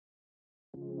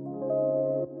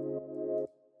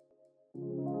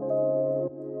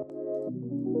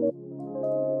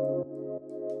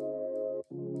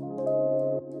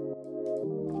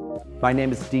My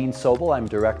name is Dean Sobel. I'm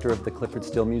director of the Clyfford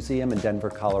Still Museum in Denver,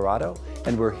 Colorado,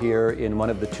 and we're here in one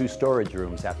of the 2 storage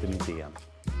rooms at the museum.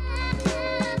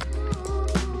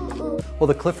 Well,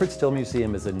 the Clyfford Still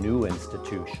Museum is a new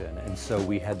institution, and so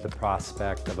we had the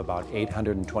prospect of about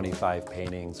 825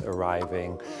 paintings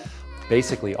arriving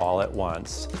basically all at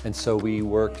once. And so we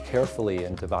worked carefully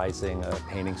in devising a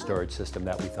painting storage system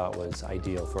that we thought was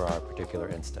ideal for our particular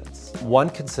instance. One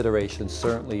consideration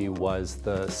certainly was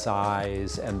the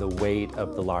size and the weight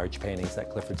of the large paintings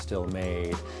that Clyfford Still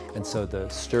made. And so the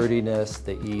sturdiness,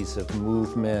 the ease of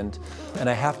movement, and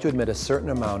I have to admit a certain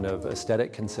amount of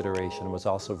aesthetic consideration was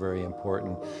also very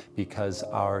important because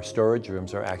our storage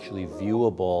rooms are actually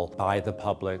viewable by the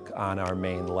public on our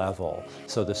main level.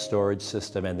 So the storage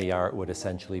system and the art would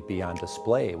essentially be on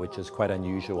display, which is quite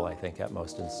unusual, I think, at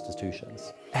most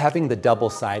institutions. Having the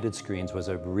double-sided screens was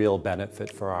a real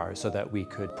benefit for ours so that we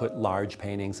could put large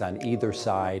paintings on either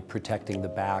side, protecting the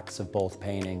backs of both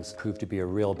paintings proved to be a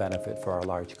real benefit for our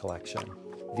large collection.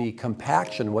 The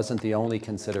compaction wasn't the only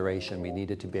consideration. We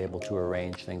needed to be able to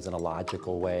arrange things in a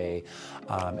logical way,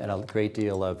 and a great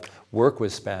deal of work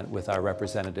was spent with our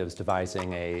representatives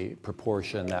devising a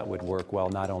proportion that would work well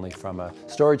not only from a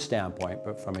storage standpoint,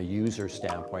 but from a user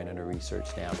standpoint and a research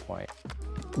standpoint.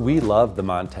 We love the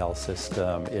Montel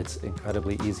system. It's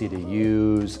incredibly easy to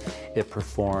use. It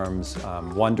performs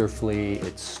wonderfully.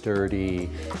 It's sturdy,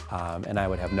 and I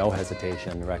would have no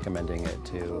hesitation recommending it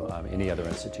to any other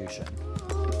institution.